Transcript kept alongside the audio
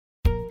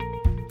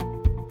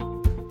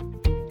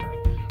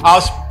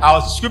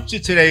Our scripture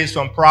today is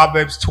from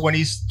Proverbs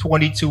 20,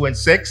 22 and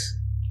 6.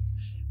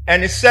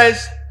 And it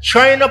says,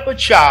 train up a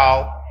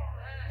child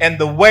in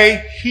the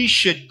way he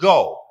should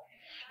go.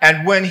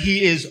 And when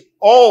he is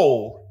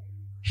old,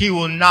 he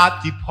will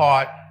not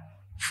depart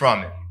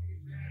from it.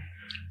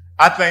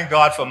 I thank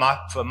God for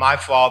my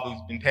father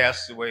who's been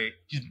passed away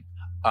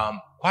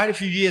quite a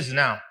few years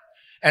now.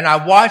 And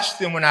I watched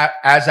him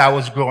as I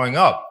was growing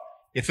up.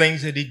 The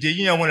things that he did.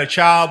 You know, when you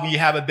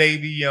have a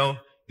baby, you know,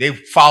 they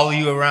follow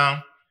you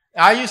around.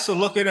 I used to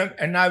look at him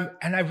and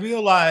I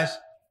realized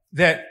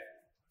that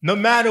no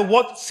matter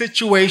what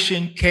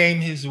situation came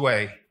his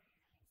way,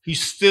 he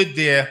stood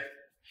there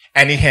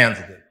and he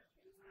handled it.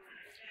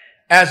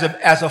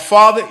 As a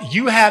father,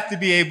 you have to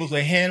be able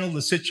to handle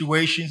the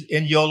situations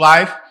in your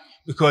life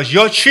because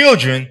your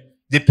children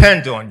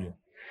depend on you.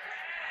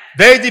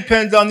 They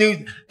depend on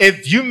you.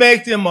 If you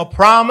make them a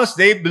promise,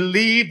 they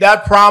believe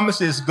that promise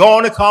is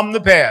going to come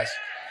to pass.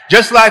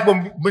 Just like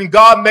when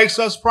God makes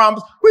us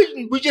promise,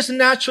 we just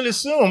naturally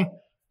assume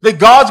that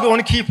God's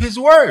going to keep his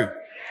word.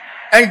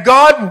 And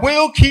God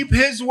will keep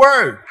his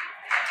word.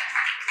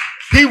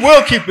 He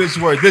will keep his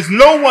word. There's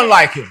no one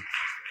like him.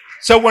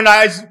 So when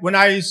I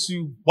used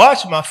to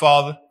watch my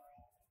father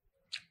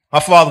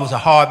was a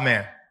hard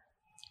man.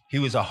 He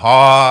was a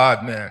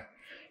hard man.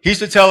 He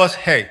used to tell us,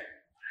 hey,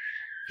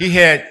 he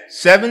had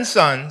 7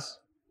 sons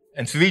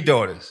and 3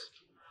 daughters.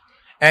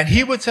 And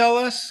he would tell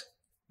us,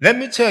 let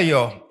me tell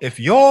y'all, if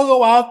y'all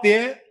go out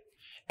there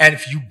and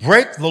if you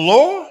break the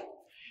law,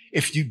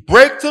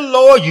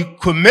 you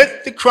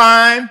commit the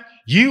crime,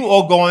 you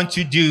are going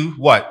to do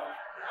what?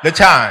 The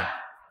time.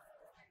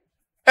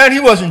 And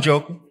he wasn't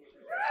joking.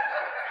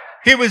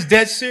 He was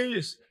dead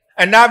serious.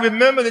 And I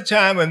remember the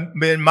time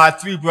when my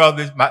 3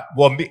 brothers,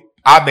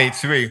 I made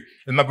 3,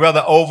 and my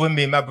brother over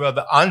me, my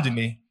brother under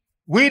me,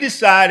 we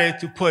decided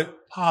to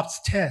put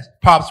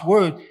Pop's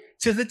word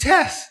to the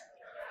test.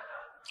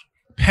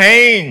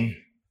 Pain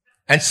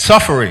and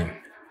suffering.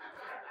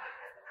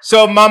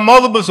 So my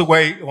mother was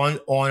away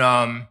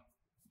on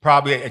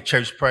probably at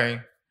church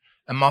praying,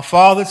 and my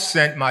father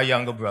sent my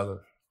younger brother.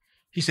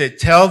 He said,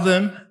 tell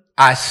them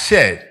I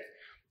said,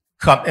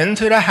 come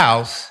into the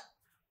house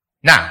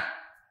now.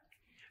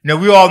 Now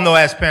we all know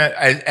as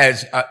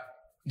parents,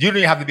 you don't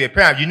even have to be a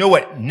parent. You know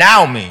what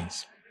now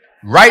means.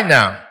 Right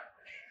now.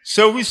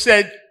 So we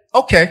said,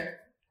 okay,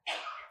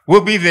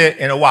 we'll be there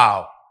in a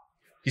while.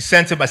 He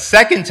sent him a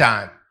second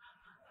time.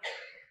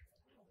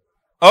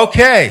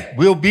 Okay,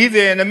 we'll be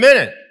there in a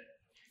minute.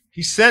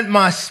 He sent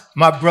my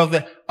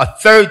brother a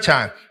third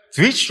time.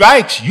 3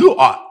 strikes, you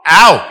are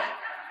out.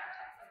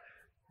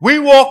 We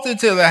walked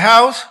into the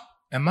house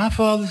and my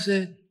father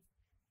said,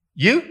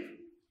 you,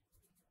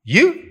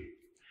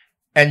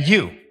 and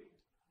you.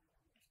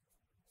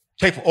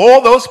 Take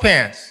all those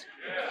pants.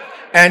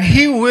 And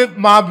he whipped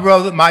my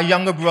brother, my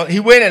younger brother. He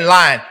went in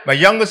line. My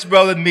youngest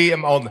brother, me,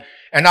 and my older.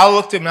 And I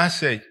looked at him and I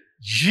said,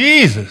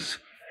 Jesus,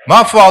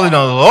 my father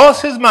done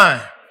lost his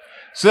mind.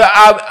 So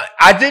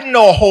I didn't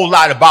know a whole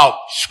lot about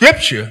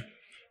scripture,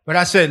 but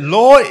I said,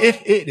 Lord,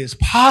 if it is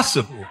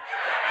possible,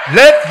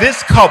 let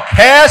this cup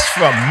pass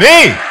from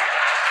me.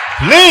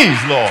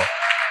 Please, Lord,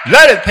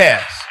 let it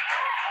pass.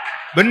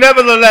 But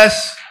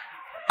nevertheless,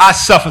 I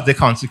suffered the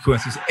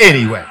consequences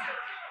anyway.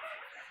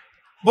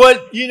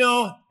 But, you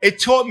know, it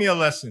taught me a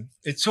lesson.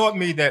 It taught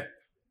me that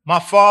my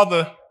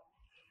father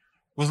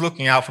was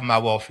looking out for my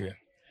welfare.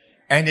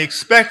 And he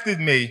expected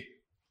me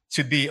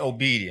to be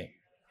obedient.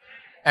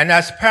 And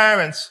as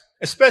parents,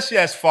 especially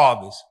as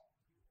fathers,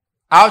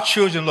 our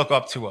children look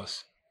up to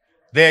us.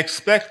 They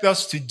expect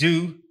us to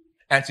do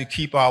and to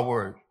keep our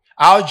word.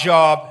 Our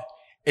job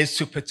is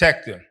to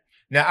protect them.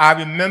 Now, I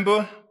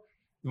remember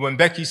when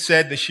Becky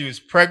said that she was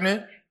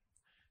pregnant,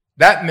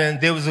 that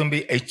meant there was going to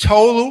be a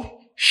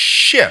total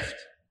shift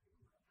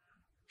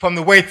from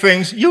the way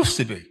things used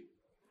to be.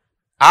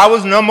 I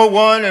was number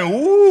 1 and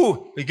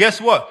but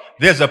guess what?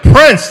 There's a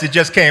prince that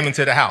just came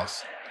into the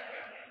house.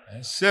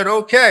 I said,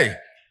 okay.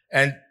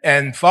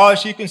 And far as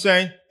she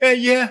concerned, hey,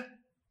 yeah,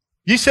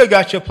 you still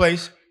got your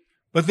place,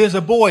 but there's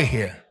a boy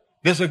here.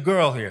 There's a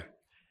girl here.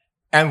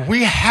 And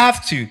we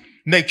have to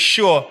make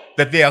sure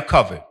that they are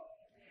covered.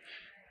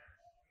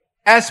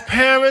 As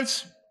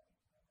parents,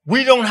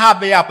 we don't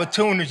have the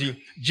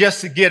opportunity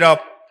just to get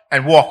up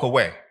and walk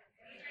away.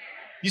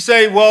 You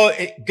say, well,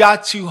 it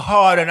got too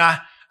hard and I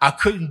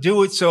couldn't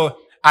do it, so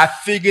I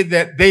figured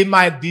that they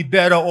might be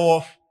better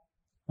off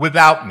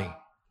without me.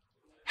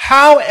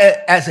 How,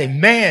 as a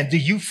man, do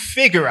you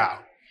figure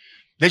out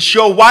that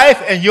your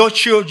wife and your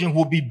children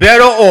will be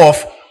better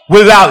off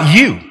without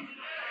you?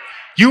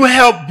 You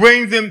help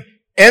bring them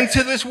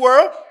into this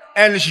world,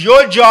 and it's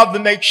your job to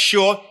make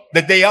sure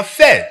that they are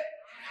fed.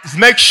 You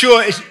make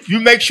sure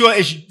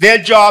it's their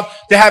job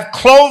to have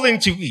clothing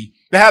to eat,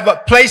 to have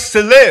a place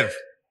to live.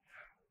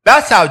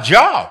 That's our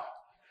job.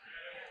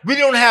 We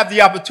don't have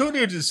the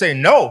opportunity to say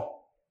no,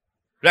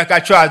 like I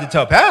tried to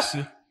tell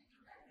Pastor,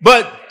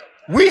 but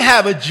we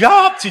have a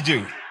job to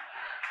do.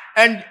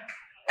 And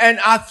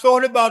I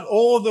thought about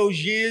all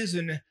those years,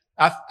 and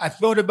I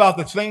thought about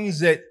the things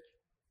that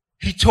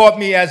he taught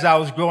me as I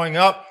was growing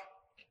up.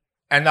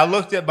 And I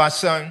looked at my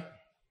son,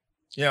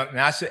 and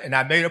I said, and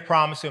I made a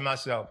promise to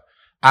myself,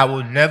 I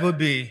will never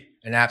be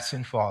an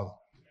absent father.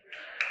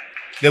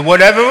 That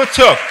whatever it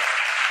took,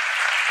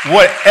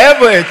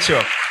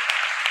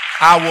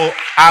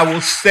 I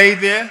will stay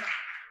there.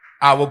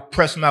 I will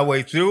press my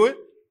way through it.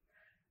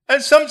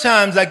 And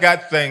sometimes I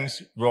got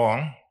things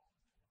wrong.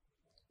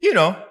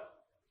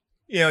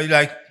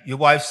 Like your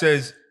wife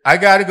says, I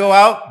got to go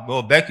out.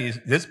 Well, Becky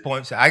at this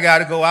point said, I got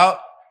to go out.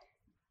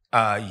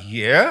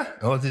 Yeah.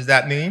 What does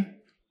that mean?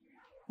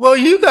 Well,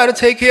 you got to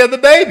take care of the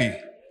baby.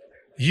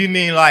 You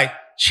mean like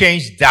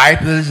change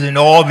diapers and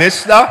all this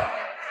stuff?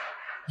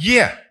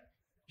 Yeah,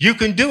 you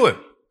can do it.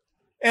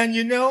 And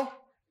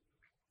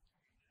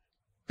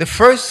the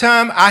first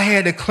time I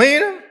had to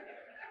clean him,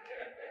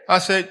 I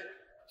said,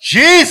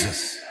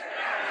 Jesus,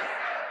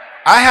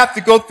 I have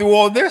to go through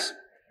all this.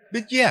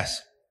 But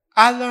yes,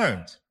 I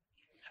learned.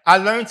 I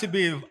learned to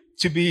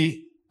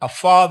be a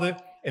father.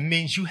 It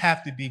means you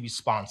have to be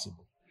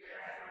responsible.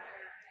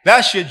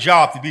 That's your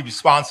job, to be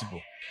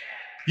responsible.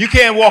 You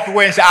can't walk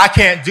away and say, I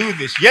can't do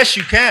this. Yes,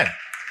 you can.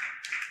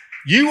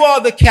 You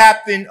are the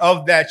captain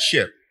of that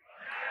ship.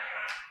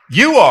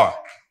 You are.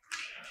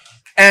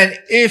 And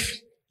if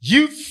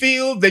you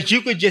feel that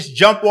you could just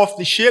jump off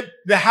the ship,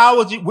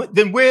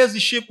 then where's the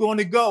ship going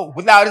to go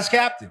without its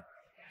captain?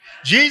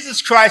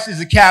 Jesus Christ is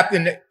the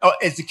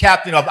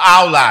captain of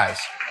our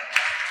lives.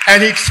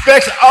 And he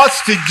expects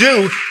us to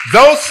do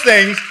those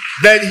things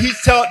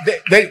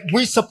that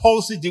we're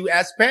supposed to do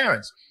as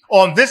parents.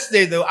 On this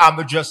day, though, I'm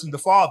addressing the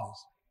fathers.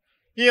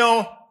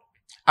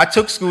 I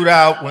took Scooter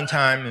out one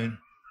time and,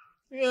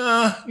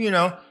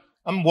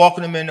 I'm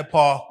walking him in the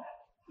park,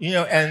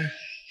 and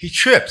he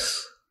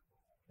trips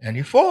and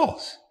he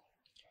falls.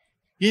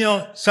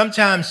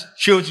 Sometimes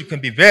children can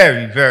be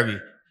very, very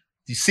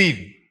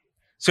deceiving.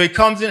 So he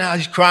comes in the house,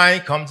 he's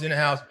crying, comes in the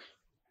house,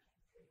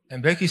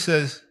 and Becky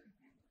says,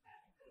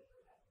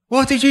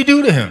 what did you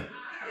do to him?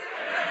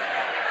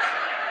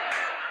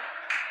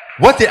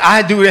 What did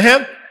I do to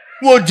him?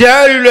 Well,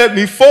 Daddy let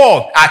me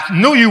fall. I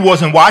knew you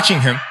wasn't watching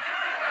him.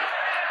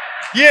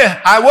 Yeah,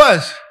 I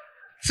was.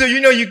 So,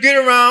 you get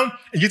around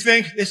and you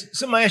think,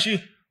 somebody asks you,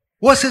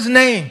 what's his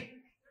name?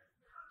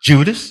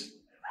 Judas.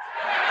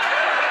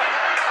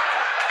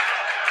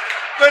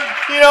 But,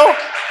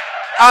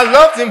 I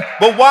loved him,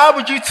 but why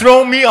would you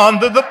throw me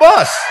under the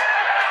bus?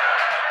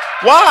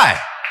 Why?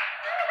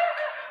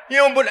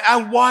 But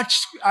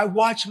I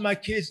watched my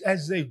kids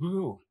as they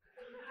grew.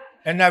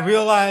 And I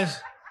realized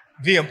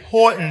the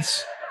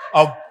importance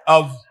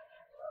of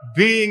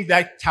being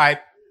that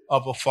type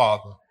of a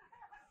father.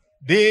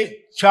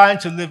 Trying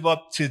to live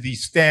up to the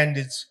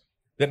standards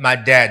that my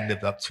dad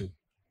lived up to.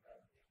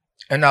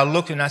 And I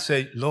look and I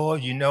say,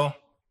 Lord,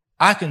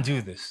 I can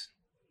do this.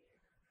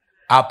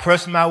 I'll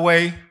press my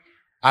way.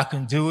 I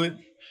can do it.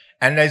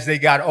 And as they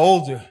got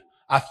older,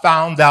 I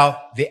found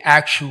out the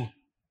actual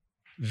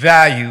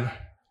value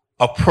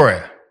of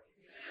prayer.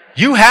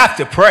 You have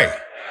to pray.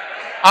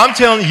 I'm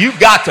telling you, you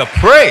got to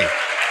pray.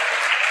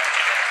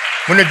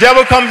 When the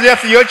devil comes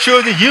after your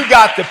children, you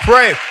got to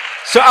pray.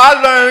 So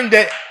I learned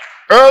that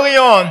early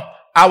on,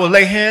 I would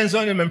lay hands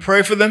on them and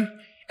pray for them.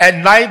 At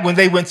night, when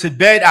they went to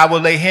bed, I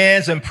would lay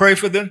hands and pray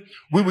for them.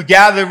 We would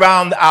gather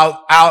around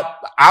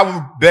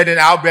our bed in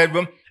our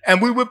bedroom,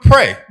 and we would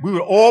pray. We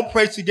would all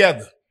pray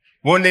together.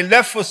 When they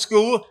left for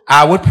school,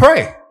 I would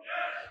pray.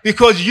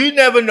 Because you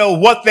never know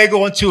what they're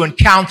going to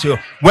encounter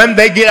when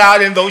they get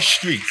out in those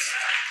streets.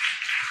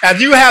 And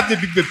you have to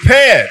be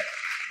prepared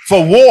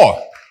for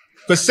war.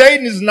 Because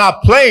Satan is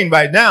not playing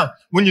right now.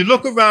 When you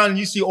look around and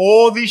you see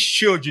all these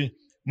children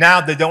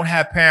now that don't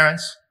have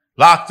parents,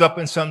 locked up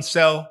in some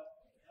cell,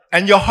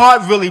 and your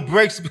heart really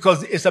breaks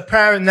because it's a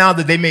parent now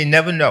that they may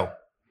never know.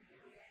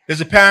 There's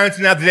a parent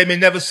now that they may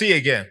never see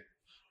again.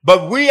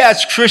 But we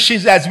as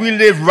Christians, as we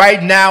live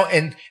right now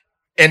in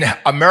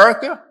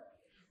America,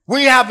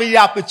 we have the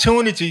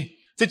opportunity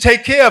to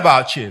take care of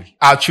our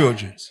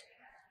children.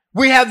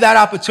 We have that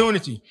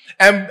opportunity.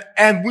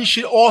 And we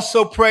should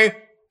also pray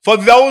for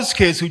those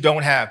kids who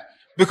don't have.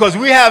 Because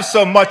we have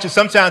so much, and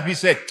sometimes we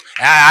say,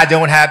 I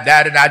don't have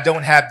that, and I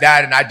don't have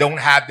that, and I don't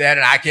have that,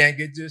 and I can't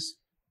get this.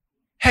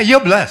 Hey, you're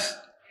blessed.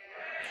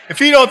 If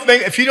you don't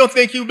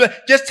think you're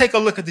blessed, just take a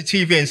look at the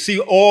TV and see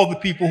all the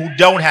people who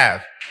don't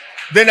have.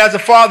 Then as a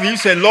father, you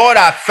say, Lord,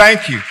 I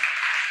thank you.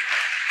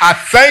 I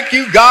thank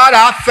you, God,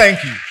 I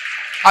thank you.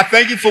 I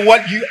thank you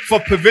for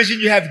provision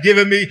you have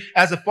given me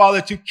as a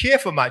father to care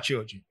for my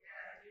children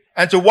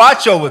and to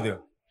watch over them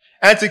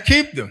and to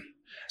keep them.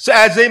 So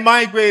as they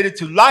migrated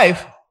to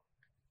life,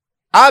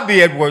 I'll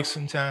be at work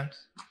sometimes.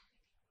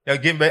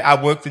 I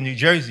worked in New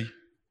Jersey,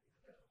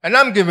 and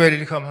I'm getting ready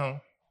to come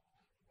home.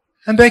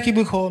 And Becky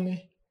would call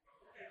me.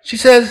 She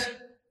says,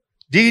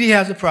 Dee Dee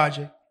has a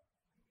project.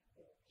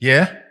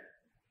 Yeah?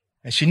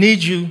 And she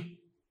needs you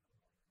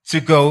to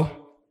go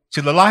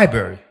to the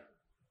library.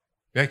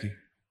 Becky,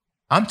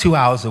 I'm 2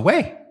 hours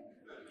away.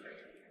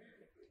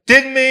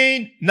 Didn't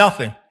mean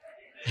nothing.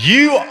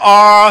 You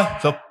are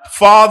the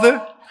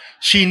father.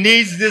 She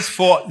needs this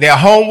for their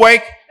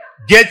homework.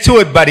 Get to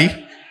it, buddy.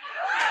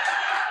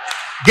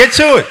 Get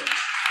to it.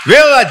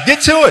 Realize,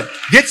 get to it.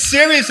 Get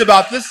serious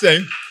about this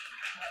thing.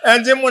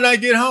 And then when I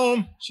get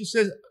home, she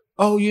says,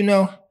 oh,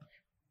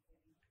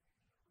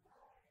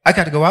 I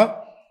got to go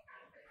out.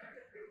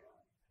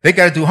 They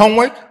got to do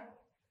homework.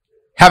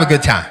 Have a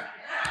good time.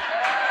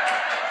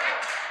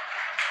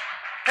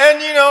 And,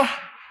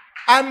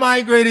 I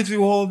migrated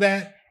through all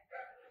that.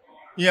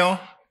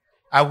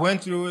 I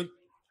went through it.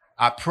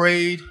 I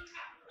prayed,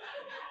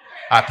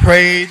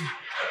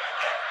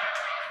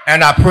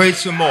 and I prayed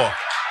some more.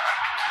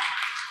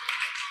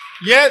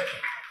 Yet,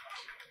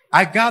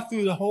 I got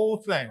through the whole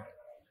thing.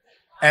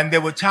 And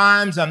there were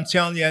times, I'm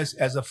telling you,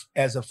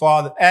 as a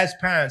father, as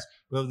parents,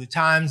 there were the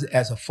times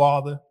as a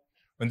father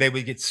when they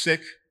would get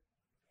sick.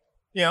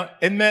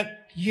 It meant,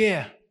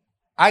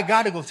 I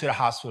got to go to the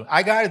hospital.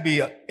 I got to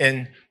be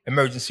in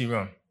emergency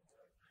room.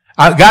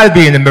 I got to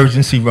be in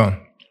emergency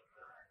room.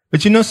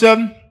 But you know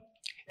something?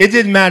 It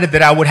didn't matter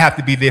that I would have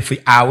to be there for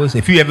hours.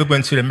 If you ever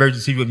went to the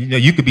emergency room,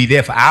 you could be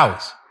there for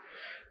hours.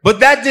 But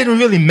that didn't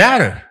really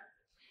matter.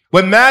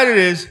 What mattered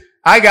is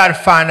I got to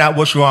find out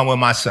what's wrong with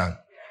my son.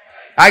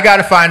 I got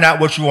to find out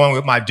what's wrong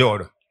with my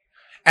daughter.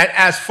 And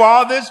as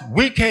fathers,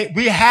 we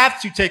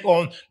have to take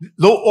on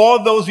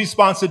all those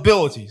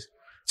responsibilities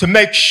to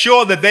make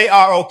sure that they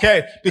are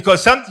okay.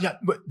 Because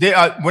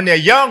when they're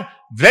young,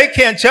 they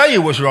can't tell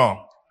you what's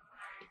wrong.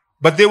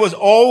 But there was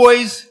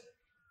always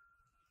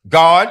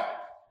God,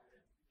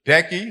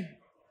 Becky,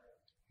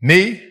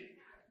 me,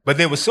 but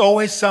there was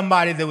always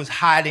somebody that was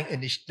hiding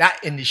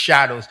not in the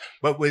shadows,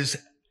 but was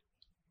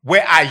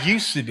where I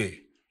used to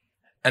be.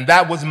 And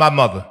that was my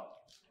mother.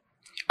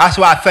 That's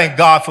why I thank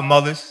God for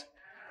mothers.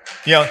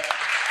 Because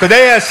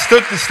they have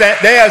stood the stand,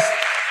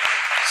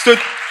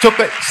 took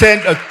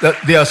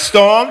their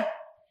storm.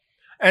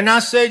 And I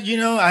said,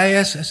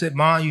 I said,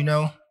 Mom,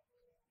 the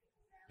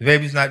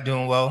baby's not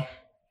doing well.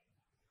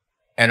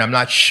 And I'm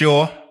not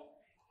sure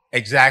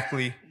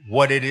exactly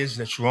what it is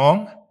that's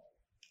wrong.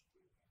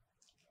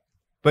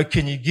 But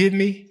can you give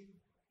me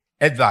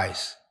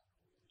advice?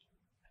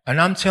 And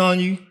I'm telling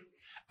you,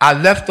 I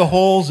left the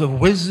halls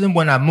of wisdom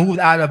when I moved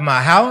out of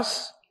my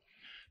house.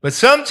 But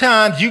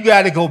sometimes you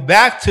got to go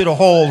back to the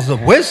halls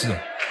of wisdom.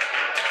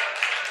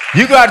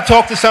 You got to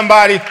talk to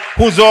somebody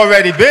who's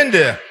already been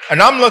there.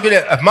 And I'm looking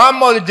at, if my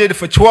mother did it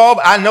for 12,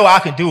 I know I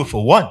can do it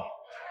for 1.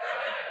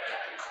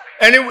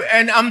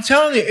 And I'm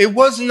telling you, it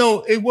wasn't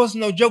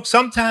no joke.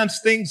 Sometimes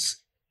things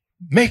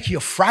make you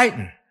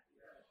frightened.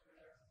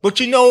 But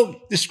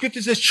the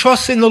scripture says,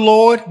 trust in the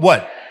Lord,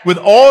 what? With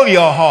all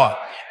your heart.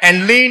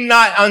 And lean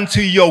not unto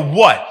your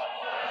what?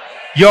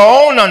 Your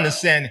own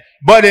understanding.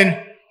 But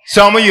in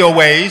some of your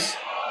ways,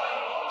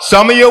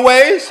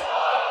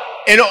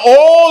 in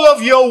all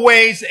of your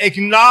ways,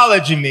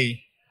 acknowledge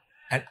me,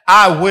 and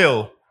I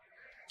will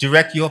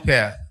direct your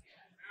path.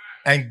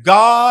 And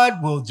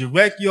God will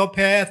direct your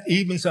path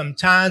even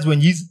sometimes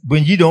when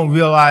you don't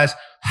realize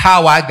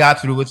how I got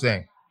through a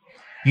thing.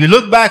 You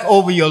look back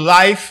over your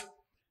life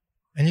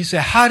and you say,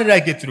 how did I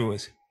get through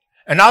it?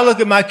 And I look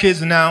at my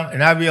kids now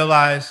and I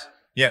realize,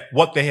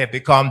 what they have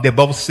become. They're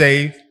both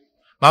saved.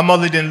 My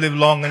mother didn't live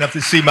long enough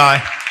to see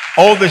my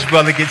oldest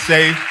brother get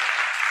saved.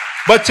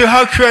 But to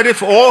her credit,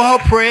 for all her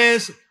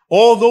prayers,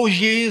 all those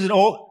years and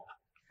on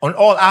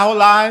all our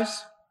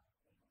lives,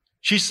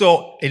 she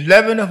saw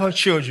 11 of her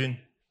children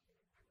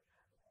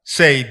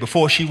saved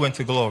before she went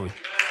to glory.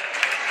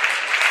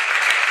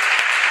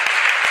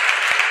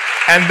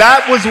 And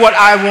that was what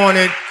I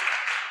wanted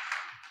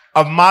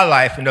of my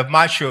life and of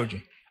my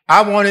children.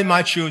 I wanted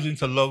my children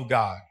to love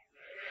God.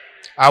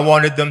 I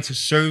wanted them to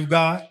serve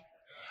God.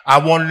 I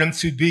wanted them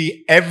to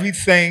be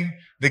everything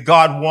that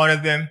God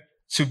wanted them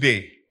to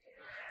be.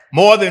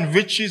 More than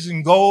riches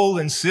and gold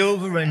and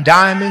silver and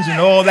diamonds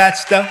and all that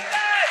stuff.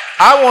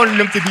 I wanted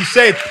them to be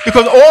saved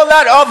because all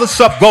that other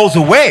stuff goes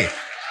away.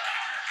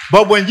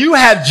 But when you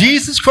have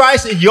Jesus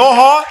Christ in your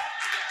heart,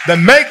 the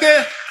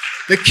maker,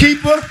 the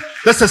keeper,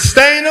 the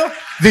sustainer,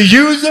 the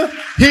user,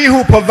 he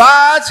who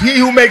provides, he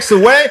who makes the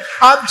way,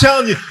 I'm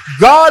telling you,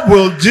 God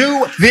will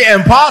do the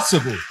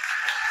impossible.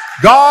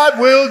 God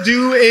will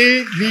do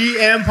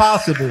the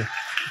impossible.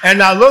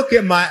 And I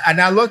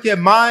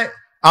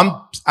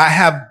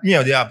have,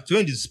 the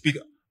opportunity to speak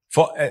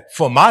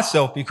for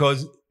myself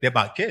because they're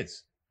my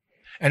kids.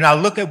 And I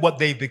look at what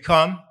they've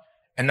become,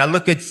 and I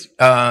look at,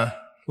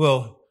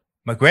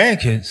 my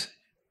grandkids.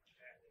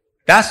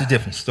 That's a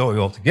different story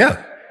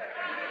altogether.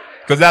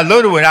 Because that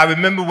little one, I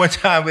remember one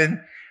time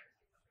when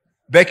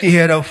Becky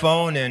had her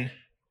phone and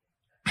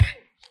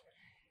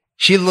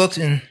she looked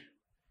and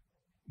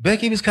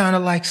Becky was kind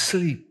of like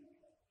asleep.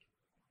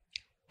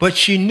 But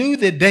she knew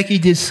that Becky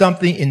did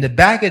something in the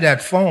back of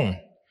that phone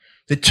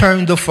that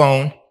turned the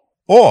phone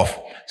off.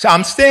 So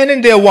I'm standing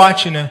there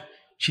watching her.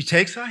 She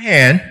takes her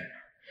hand,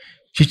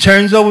 she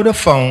turns over the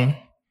phone,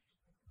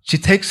 she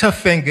takes her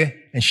finger,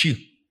 and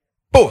she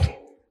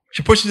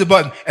pushes the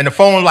button, and the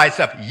phone lights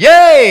up.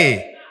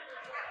 Yay!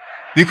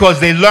 Because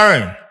they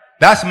learn.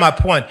 That's my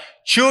point.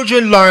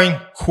 Children learn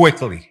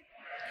quickly.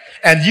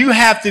 And you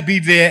have to be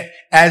there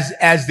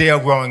as they are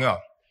growing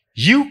up.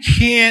 you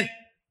can't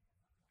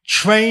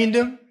train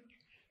them.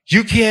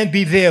 You can't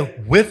be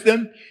there with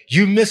them.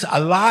 You miss a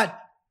lot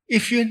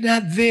if you're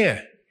not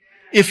there.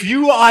 If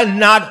you are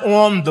not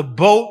on the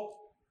boat,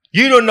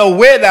 you don't know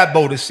where that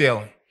boat is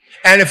sailing.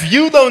 And if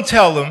you don't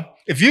tell them,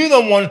 if you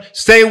don't want to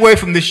stay away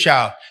from this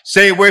child,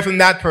 stay away from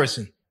that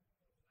person,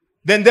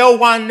 then they'll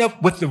wind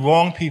up with the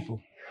wrong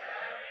people.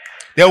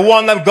 They'll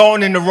wind up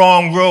going in the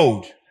wrong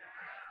road.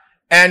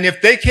 And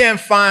if they can't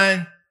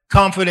find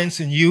confidence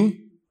in you,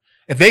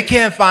 if they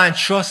can't find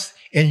trust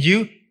in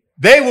you,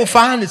 they will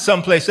find it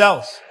someplace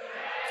else.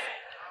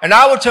 And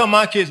I would tell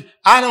my kids,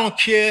 I don't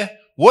care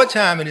what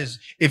time it is.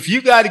 If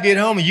you got to get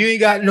home and you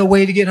ain't got no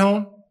way to get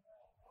home,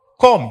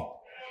 call me.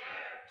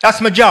 That's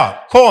my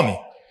job. Call me.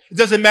 It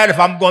doesn't matter if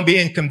I'm going to be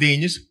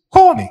inconvenienced.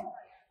 Call me.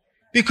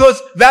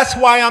 Because that's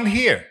why I'm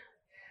here.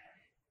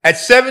 At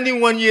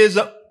 71 years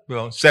old,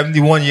 at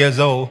 71 years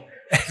old,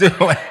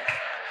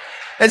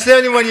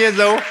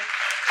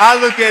 I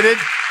look at it.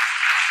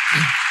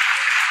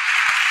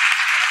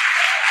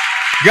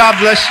 God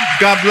bless you.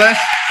 God bless.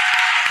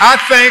 I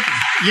thank,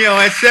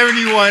 at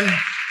 71,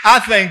 I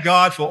thank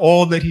God for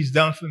all that he's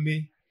done for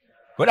me.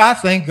 But I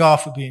thank God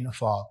for being a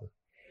father.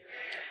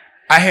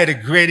 I had a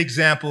great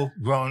example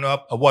growing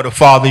up of what a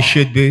father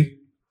should be.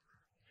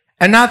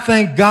 And I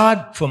thank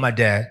God for my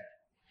dad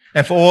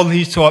and for all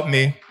he's taught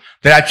me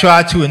that I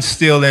tried to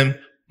instill in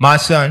my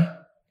son.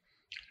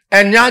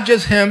 And not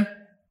just him,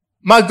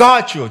 my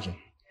godchildren.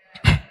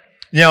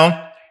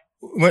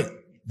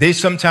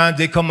 Sometimes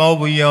they come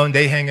over, and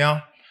they hang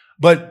out.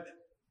 But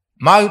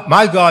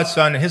my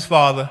godson and his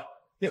father,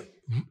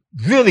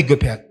 really good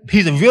pastor.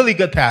 He's a really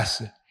good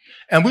pastor.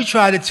 And we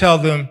try to tell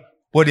them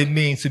what it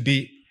means to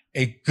be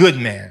a good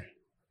man.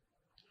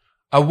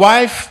 A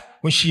wife,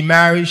 when she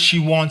marries, she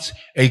wants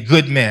a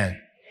good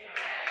man.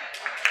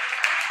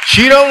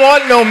 She don't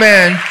want no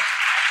man.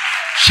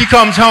 She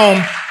comes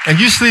home and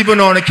you sleeping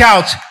on the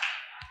couch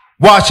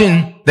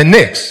watching the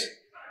Knicks.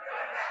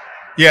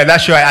 Yeah,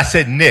 that's right. I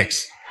said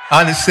Knicks.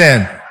 I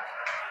understand.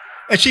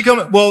 And she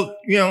come, well,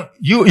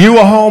 you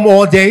were home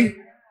all day.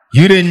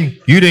 You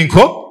didn't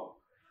cook?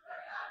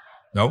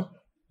 No.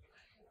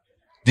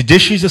 The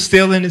dishes are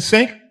still in the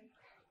sink?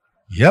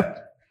 Yep.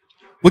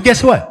 Well,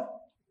 guess what?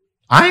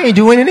 I ain't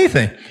doing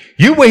anything.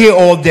 You were here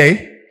all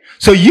day,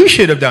 so you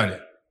should have done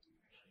it.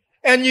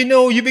 And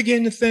you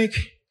begin to think,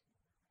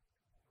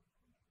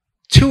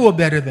 two are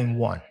better than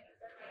one.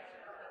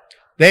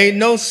 There ain't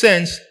no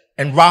sense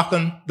in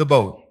rocking the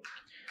boat.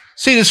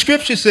 See, the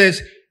scripture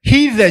says,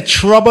 he that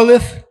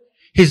troubleth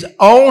his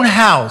own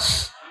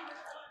house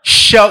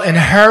shall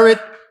inherit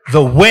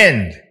the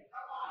wind.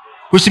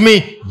 Which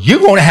means you're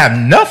going to have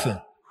nothing.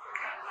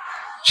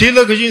 She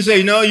look at you and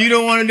say, no, you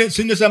don't want to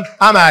do this. I'm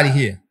out of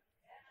here.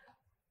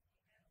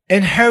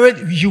 Inherit,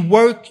 you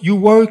work,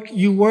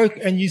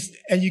 and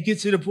you get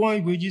to the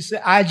point where you say,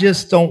 I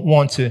just don't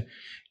want to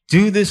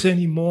do this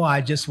anymore.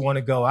 I just want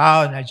to go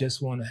out and I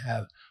just want to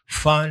have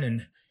fun.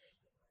 And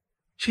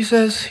she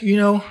says,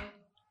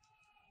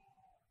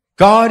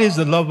 God is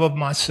the lover of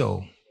my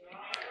soul.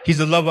 He's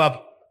the lover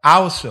of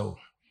our soul.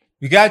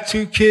 You got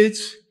 2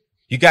 kids.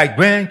 You got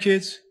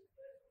grandkids.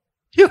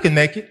 You can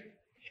make it.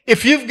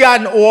 If you've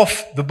gotten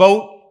off the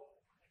boat,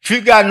 if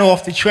you've gotten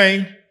off the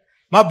train,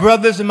 my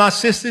brothers and my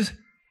sisters,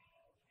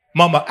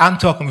 Mama, I'm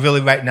talking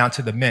really right now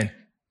to the men.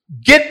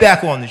 Get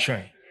back on the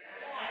train.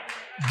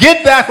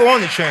 Get back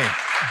on the train.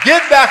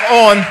 Get back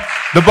on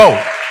the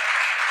boat.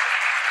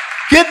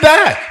 Get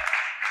back.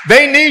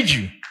 They need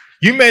you.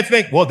 You may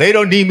think, well, they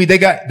don't need me. They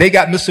got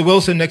Mr.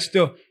 Wilson next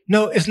door.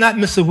 No, it's not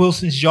Mr.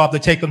 Wilson's job to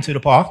take them to the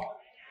park.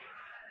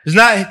 It's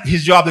not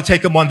his job to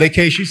take them on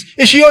vacations.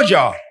 It's your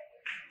job.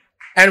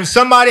 And if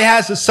somebody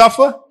has to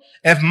suffer,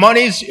 if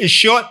money is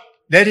short,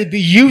 let it be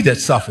you that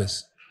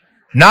suffers,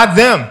 not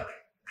them.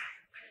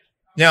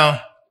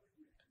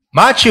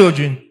 My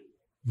children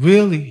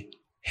really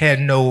had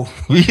no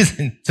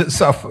reason to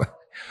suffer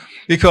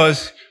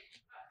because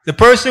the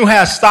person who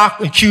has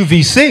stock in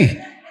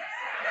QVC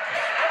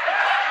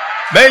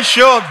made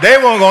sure they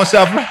weren't going to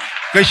suffer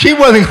because she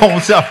wasn't going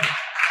to suffer.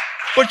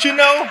 But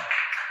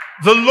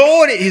the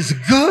Lord is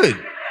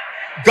good.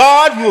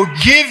 God will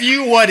give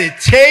you what it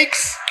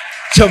takes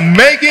to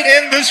make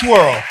it in this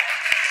world.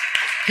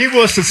 He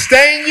will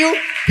sustain you.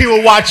 He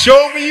will watch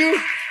over you.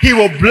 He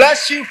will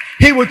bless you.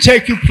 He will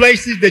take you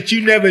places that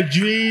you never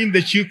dreamed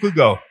that you could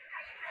go.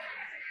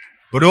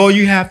 But all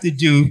you have to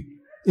do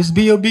is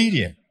be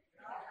obedient.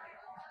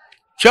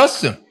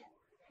 Trust him.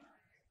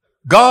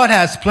 God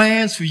has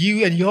plans for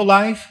you and your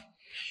life.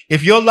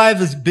 If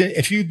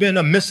you've been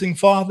a missing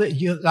father,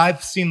 your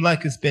life seems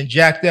like it's been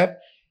jacked up.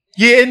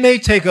 Yeah, it may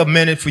take a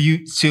minute for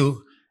you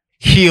to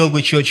heal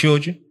with your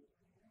children,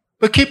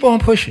 but keep on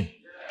pushing.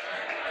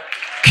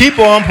 Keep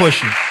on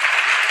pushing.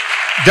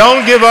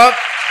 Don't give up.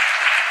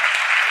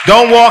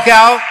 Don't walk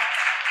out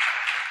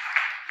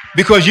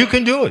because you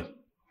can do it.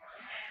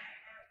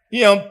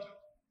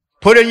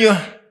 Put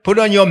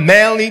on your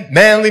manly.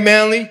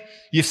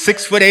 You're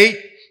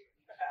 6'8",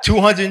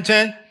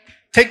 210.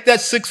 Take that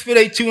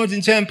 6'8",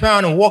 210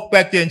 pound and walk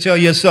back there and tell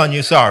your son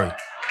you're sorry.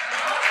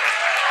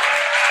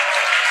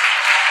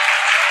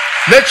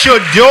 Let your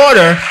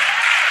daughter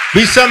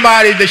be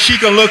somebody that she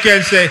can look at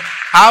and say,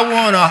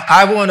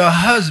 I want a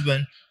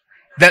husband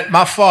that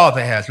my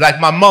father has, like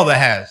my mother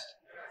has.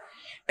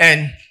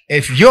 And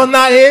if you're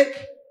not it,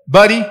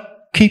 buddy,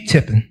 keep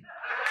tipping.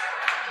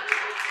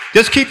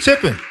 Just keep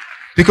tipping.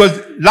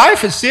 Because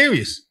life is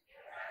serious.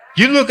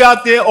 You look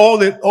out there,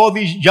 all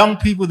these young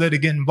people that are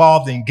getting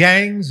involved in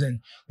gangs and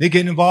they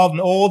get involved in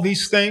all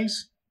these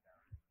things.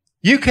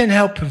 You can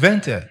help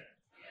prevent that.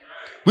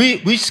 We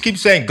just keep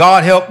saying,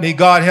 God help me,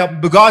 God help me.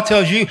 But God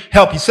tells you,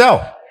 help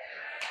yourself.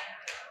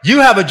 You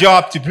have a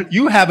job to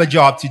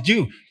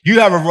do. You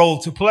have a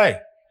role to play.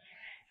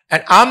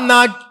 And I'm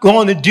not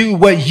going to do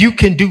what you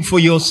can do for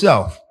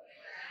yourself.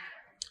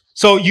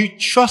 So you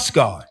trust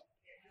God.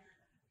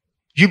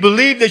 You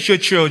believe that your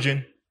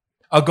children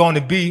are going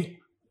to be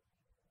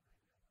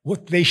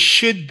what they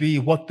should be,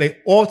 what they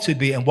ought to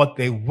be, and what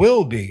they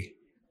will be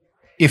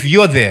if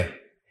you're there.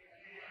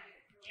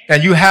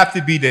 And you have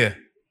to be there.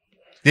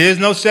 There is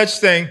no such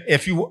thing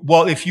if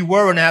you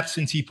were an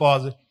absentee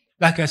father,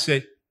 like I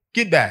said,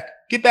 get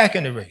back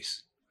in the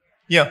race.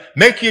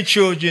 Make your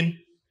children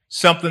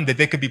something that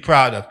they could be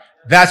proud of.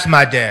 That's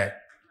my dad.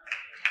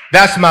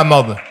 That's my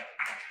mother.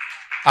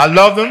 I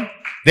love them.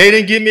 They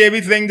didn't give me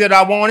everything that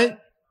I wanted,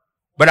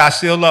 but I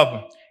still love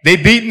them. They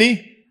beat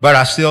me, but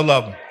I still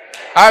love them.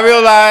 I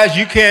realize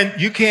you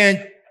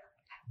can't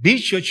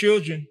beat your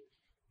children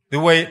the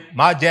way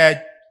my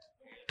dad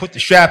put the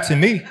straps in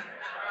me.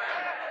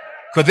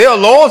 Because there are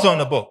laws on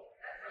the book.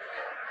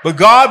 But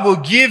God will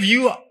give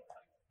you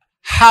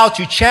how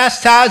to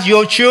chastise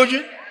your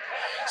children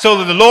so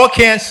that the Lord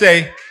can't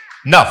say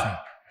nothing.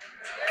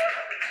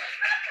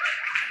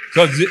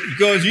 Because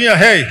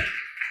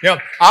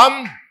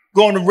I'm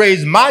going to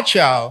raise my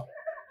child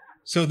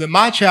so that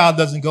my child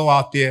doesn't go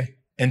out there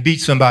and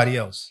beat somebody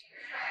else.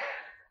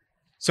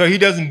 So he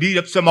doesn't beat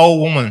up some old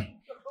woman.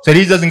 So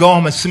he doesn't go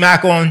home and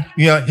smack on,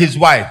 his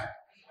wife.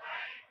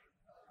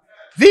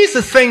 These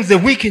are things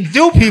that we can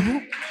do,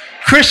 people.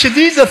 Christian,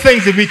 these are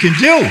things that we can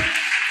do.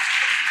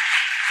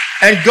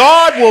 And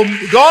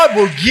God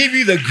will give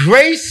you the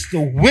grace,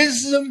 the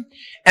wisdom,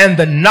 and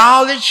the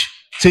knowledge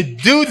to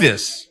do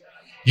this.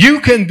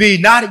 You can be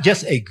not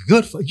just a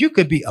good father, you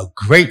could be a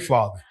great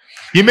father.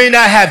 You may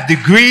not have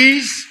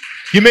degrees.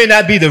 You may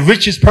not be the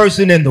richest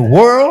person in the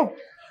world.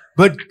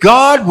 But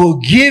God will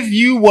give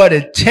you what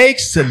it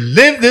takes to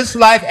live this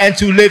life and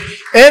to live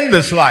in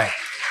this life.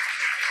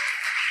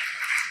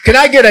 Can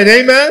I get an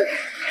amen?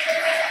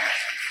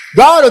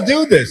 God will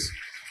do this.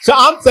 So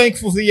I'm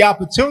thankful for the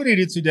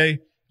opportunity today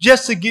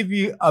just to give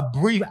you a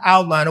brief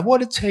outline of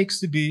what it takes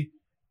to be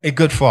a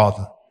good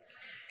father.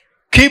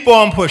 Keep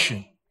on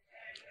pushing.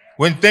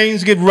 When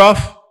things get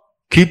rough,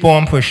 keep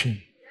on pushing.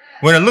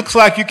 When it looks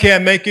like you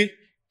can't make it,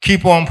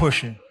 keep on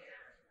pushing.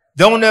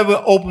 Don't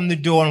ever open the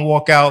door and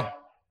walk out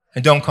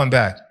and don't come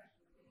back.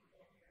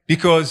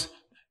 Because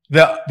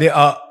there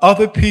are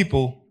other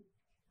people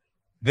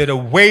that are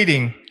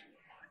waiting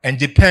and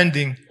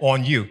depending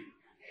on you.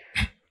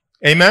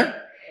 Amen? Amen?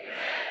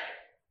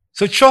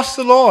 So trust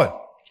the Lord.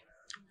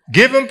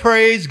 Give him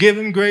praise, give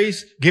him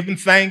grace, give him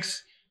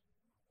thanks.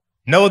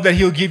 Know that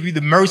he'll give you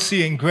the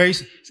mercy and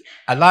grace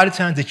a lot of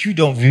times that you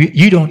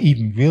don't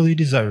even really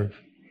deserve.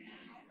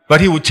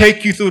 But he will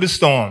take you through the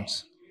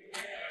storms.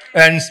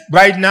 And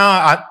right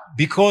now,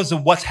 because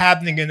of what's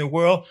happening in the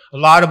world, a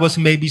lot of us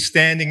may be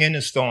standing in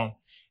the storm,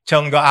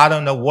 telling God, I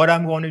don't know what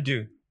I'm going to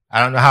do.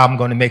 I don't know how I'm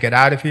going to make it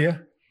out of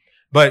here.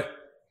 But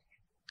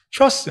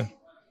trust him.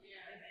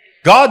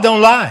 God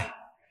don't lie.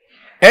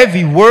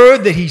 Every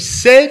word that he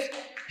said,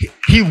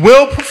 he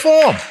will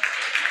perform.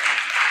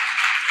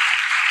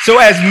 So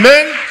as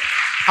men,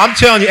 I'm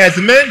telling you, as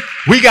men,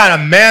 we got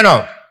to man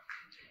up.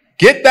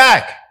 Get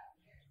back.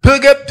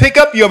 Pick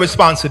up your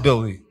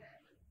responsibility.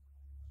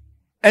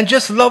 And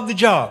just love the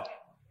job.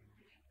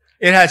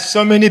 It has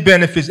so many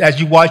benefits as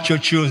you watch your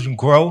children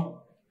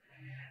grow,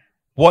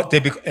 what they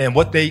become,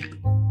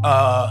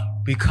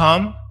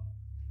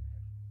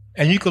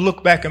 and you can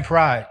look back in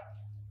pride.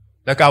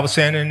 Like I was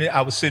saying,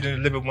 I was sitting in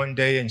the living one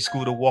day and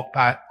Scooter walked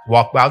by. I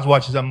was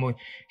watching some movie.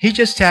 He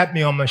just tapped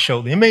me on my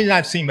shoulder. It may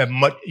not seem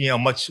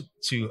much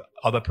to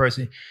other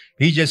person.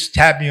 He just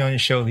tapped me on the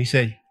shoulder. He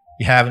said,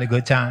 "You having a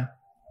good time?"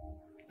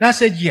 And I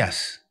said,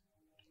 "Yes,"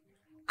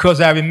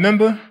 because I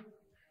remember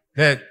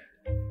that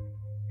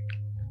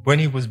when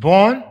he was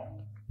born,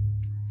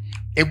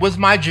 it was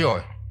my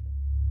joy.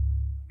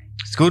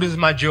 Scooter is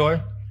my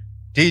joy.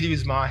 Dee Dee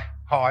is my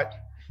heart.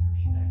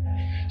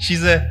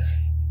 She's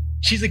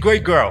a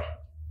great girl.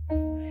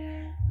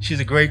 She's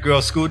a great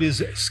girl.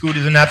 Scooter's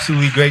an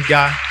absolutely great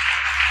guy.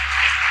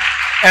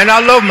 And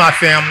I love my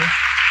family.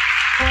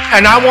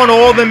 And I want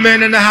all the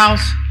men in the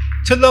house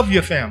to love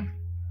your family.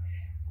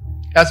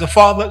 As a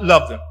father,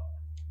 love them.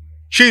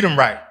 Treat them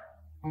right.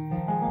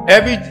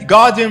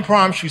 God didn't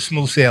promise you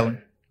smooth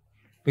sailing,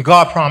 but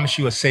God promised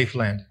you a safe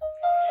landing.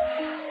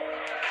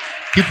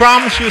 He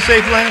promised you a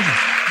safe landing.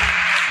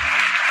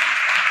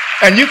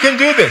 And you can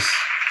do this.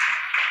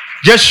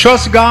 Just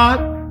trust God,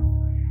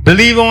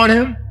 believe on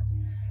him,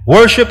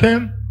 worship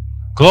him,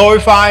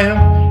 glorify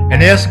him,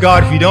 and ask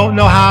God, if you don't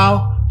know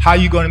how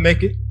you're going to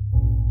make it,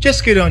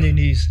 just get on your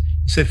knees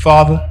and say,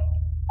 Father,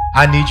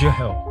 I need your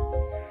help.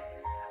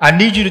 I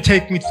need you to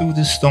take me through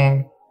this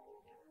storm.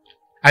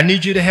 I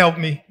need you to help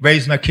me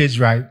raise my kids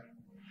right.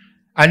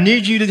 I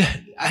need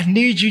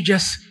you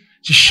just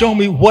to show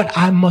me what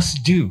I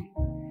must do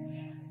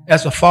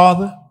as a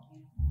father,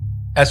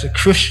 as a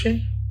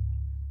Christian,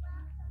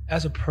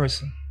 as a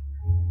person.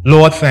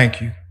 Lord,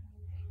 thank you.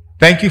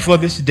 Thank you for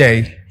this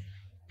day,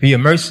 for your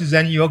mercies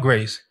and your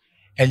grace.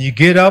 And you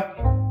get up,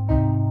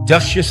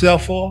 dust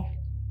yourself off,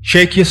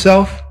 shake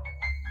yourself,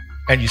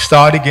 and you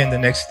start again the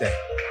next day.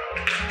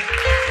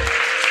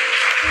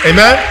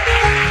 Amen?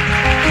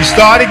 You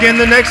start again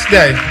the next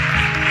day,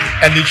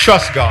 and you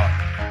trust God.